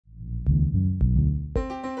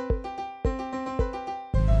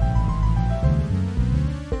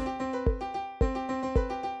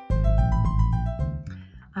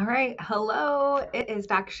right, hello, it is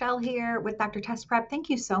Dr. Chelle here with Dr. Test Prep.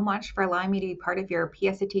 Thank you so much for allowing me to be part of your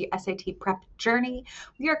PSAT, SAT prep journey.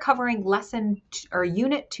 We are covering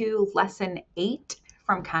Unit 2, Lesson 8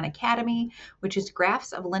 from Khan Academy, which is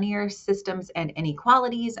Graphs of Linear Systems and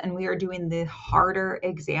Inequalities, and we are doing the harder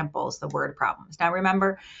examples, the word problems. Now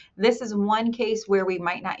remember, this is one case where we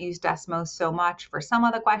might not use Desmos so much. For some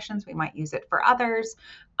of the questions, we might use it for others.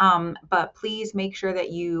 But please make sure that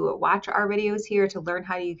you watch our videos here to learn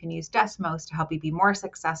how you can use Desmos to help you be more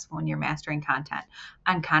successful in your mastering content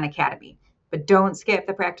on Khan Academy. But don't skip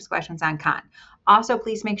the practice questions on Khan. Also,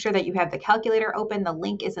 please make sure that you have the calculator open. The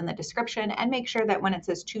link is in the description, and make sure that when it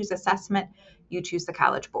says choose assessment, you choose the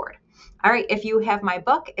College Board. All right, if you have my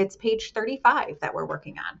book, it's page 35 that we're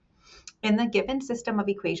working on. In the given system of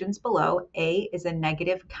equations below, A is a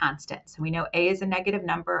negative constant. So we know A is a negative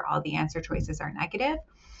number. All the answer choices are negative.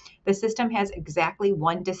 The system has exactly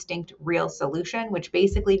one distinct real solution, which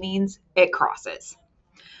basically means it crosses.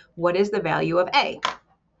 What is the value of A?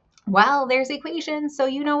 Well, there's equations, so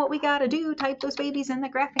you know what we got to do. Type those babies in the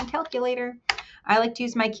graphing calculator. I like to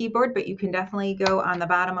use my keyboard, but you can definitely go on the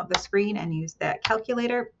bottom of the screen and use that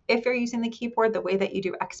calculator. If you're using the keyboard, the way that you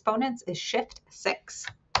do exponents is Shift 6.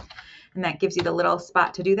 And that gives you the little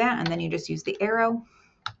spot to do that, and then you just use the arrow.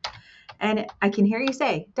 And I can hear you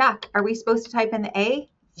say, Doc, are we supposed to type in the A?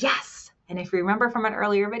 Yes. And if you remember from an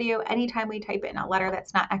earlier video, anytime we type in a letter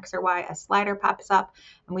that's not X or Y, a slider pops up,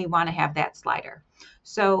 and we want to have that slider.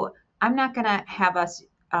 So I'm not going to have us,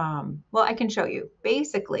 well, I can show you.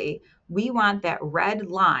 Basically, we want that red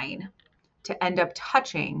line to end up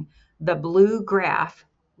touching the blue graph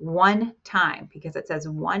one time because it says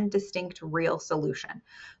one distinct real solution.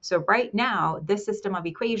 So right now, this system of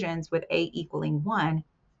equations with A equaling 1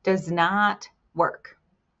 does not work.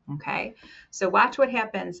 Okay, so watch what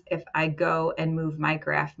happens if I go and move my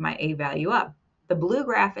graph, my A value up. The blue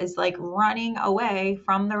graph is like running away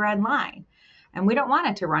from the red line. And we don't want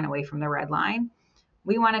it to run away from the red line.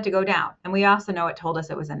 We want it to go down. And we also know it told us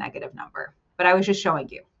it was a negative number. But I was just showing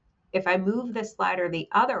you. If I move this slider the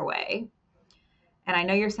other way, and I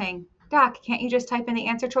know you're saying, Doc, can't you just type in the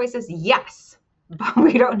answer choices? Yes. But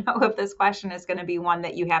we don't know if this question is going to be one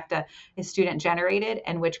that you have to is student generated,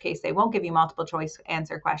 in which case they won't give you multiple choice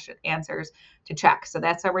answers to check. So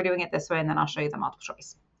that's why we're doing it this way, and then I'll show you the multiple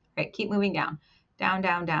choice. All right, keep moving down. Down,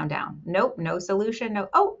 down, down, down. Nope, no solution. No,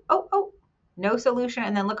 no solution.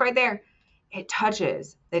 And then look right there. It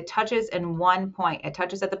touches in one point. It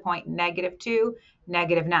touches at the point -2,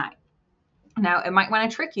 -9. Now, it might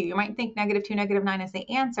want to trick you. You might think -2, -9 is the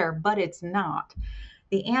answer, but it's not.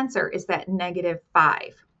 The answer is that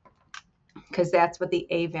 -5, because that's what the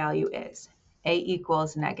A value is. A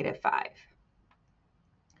equals -5,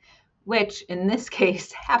 which in this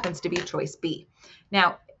case happens to be choice B.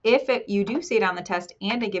 Now, if you do see it on the test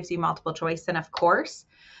and it gives you multiple choice, then of course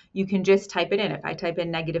you can just type it in. If I type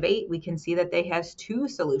in -8, we can see that it has two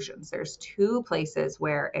solutions. There's two places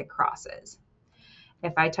where it crosses.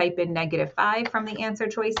 If I type in -5 from the answer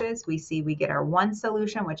choices, we see we get our one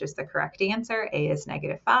solution, which is the correct answer. A is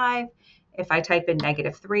 -5. If I type in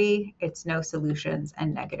 -3, it's no solutions,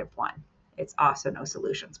 and -1. It's also no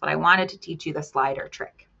solutions. But I wanted to teach you the slider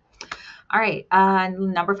trick. All right,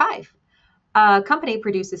 number 5. A company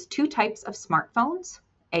produces two types of smartphones,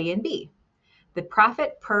 A and B. The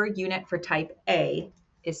profit per unit for type A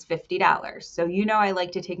is $50. So you know I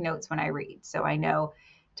like to take notes when I read. So I know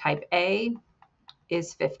type A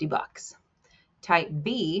is $50. Type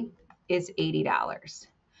B is $80.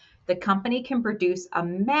 The company can produce a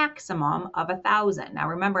maximum of 1,000. Now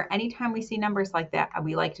remember, anytime we see numbers like that,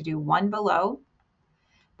 we like to do one below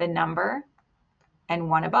the number and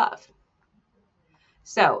one above.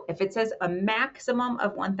 So if it says a maximum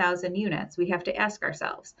of 1,000 units, we have to ask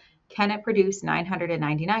ourselves, can it produce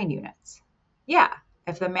 999 units? Yeah,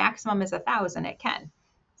 if the maximum is 1,000, it can.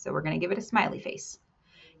 So we're going to give it a smiley face.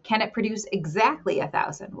 Can it produce exactly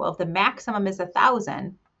 1,000? Well, if the maximum is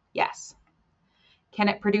 1,000, yes. Can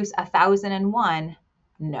it produce 1,001?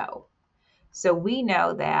 No. So we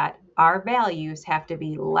know that our values have to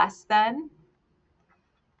be less than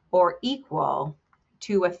or equal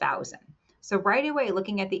to 1,000. So right away,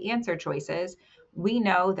 looking at the answer choices, we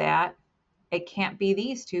know that it can't be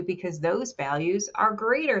these two because those values are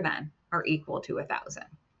greater than or equal to 1,000.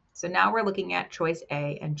 So now we're looking at choice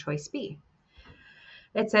A and choice B.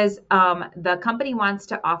 It says the company wants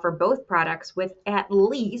to offer both products with at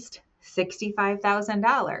least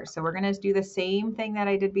 $65,000. So we're going to do the same thing that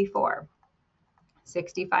I did before.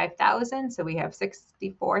 65,000. So we have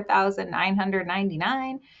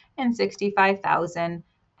 64,999 and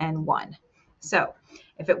 65,001. So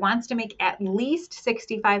if it wants to make at least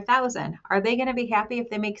 65,000, are they going to be happy if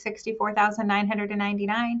they make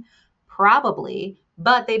 64,999? Probably,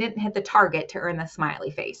 but they didn't hit the target to earn the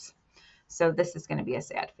smiley face. So this is going to be a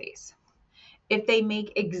sad face. If they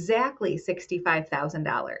make exactly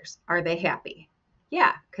 $65,000, are they happy?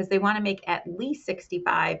 Yeah, because they want to make at least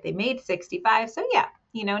 65. They made 65. So yeah,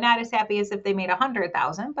 not as happy as if they made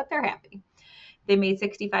 100,000, but they're happy. They made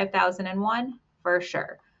 65,001 for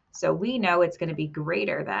sure. So we know it's going to be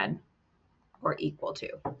greater than or equal to.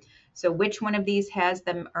 So which one of these has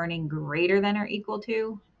them earning greater than or equal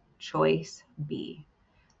to? Choice B.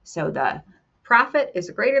 So the profit is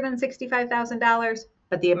greater than $65,000,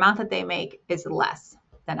 but the amount that they make is less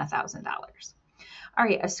than $1,000. All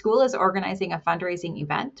right, a school is organizing a fundraising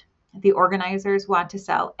event. The organizers want to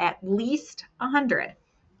sell at least 100.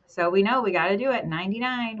 So we know we got to do it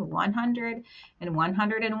 99, 100, and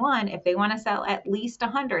 101. If they want to sell at least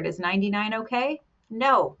 100, is 99 okay?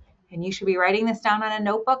 No. And you should be writing this down on a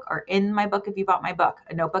notebook or in my book if you bought my book.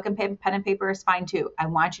 A notebook and pen and paper is fine too. I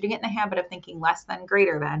want you to get in the habit of thinking less than,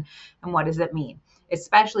 greater than, and what does it mean?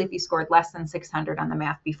 Especially if you scored less than 600 on the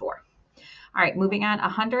math before. All right, moving on,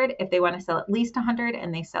 100. If they want to sell at least 100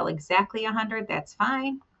 and they sell exactly 100, that's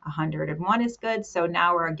fine. 101 is good. So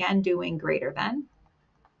now we're again doing greater than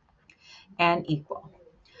and equal.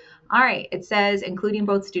 All right, it says including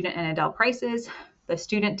both student and adult prices. The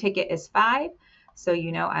student ticket is $5. So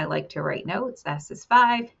I like to write notes. This is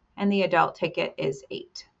 5, and the adult ticket is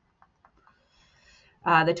 8.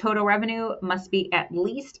 The total revenue must be at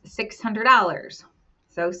least $600.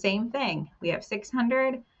 So same thing. We have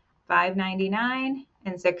 600, 599,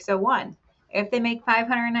 and 601. If they make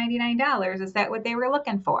 $599, is that what they were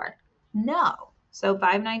looking for? No. So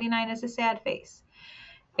 599 is a sad face.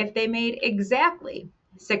 If they made exactly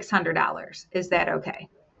 $600, is that okay?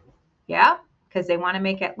 Yeah, because they want to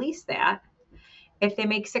make at least that. If they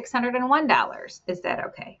make $601, is that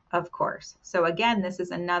okay? Of course. So again, this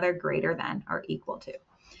is another greater than or equal to.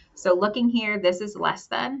 So looking here, this is less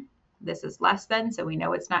than, this is less than, so we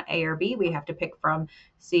know it's not A or B. We have to pick from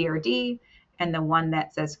C or D, and the one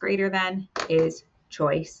that says greater than is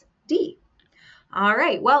choice D. All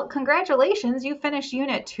right, well, congratulations. You finished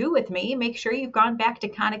Unit 2 with me. Make sure you've gone back to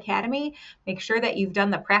Khan Academy. Make sure that you've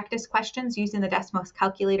done the practice questions using the Desmos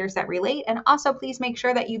calculators that relate. And also, please make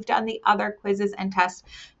sure that you've done the other quizzes and tests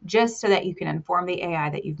just so that you can inform the AI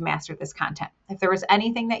that you've mastered this content. If there was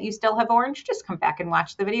anything that you still have orange, just come back and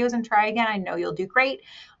watch the videos and try again. I know you'll do great.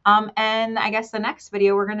 And I guess the next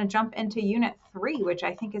video, we're going to jump into Unit 3, which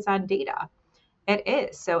I think is on data. It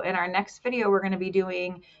is. So in our next video, we're going to be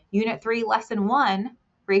doing Unit 3, Lesson 1,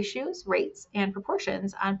 Ratios, Rates, and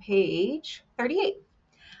Proportions on page 38.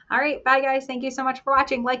 All right. Bye, guys. Thank you so much for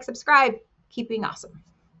watching. Like, subscribe. Keep being awesome.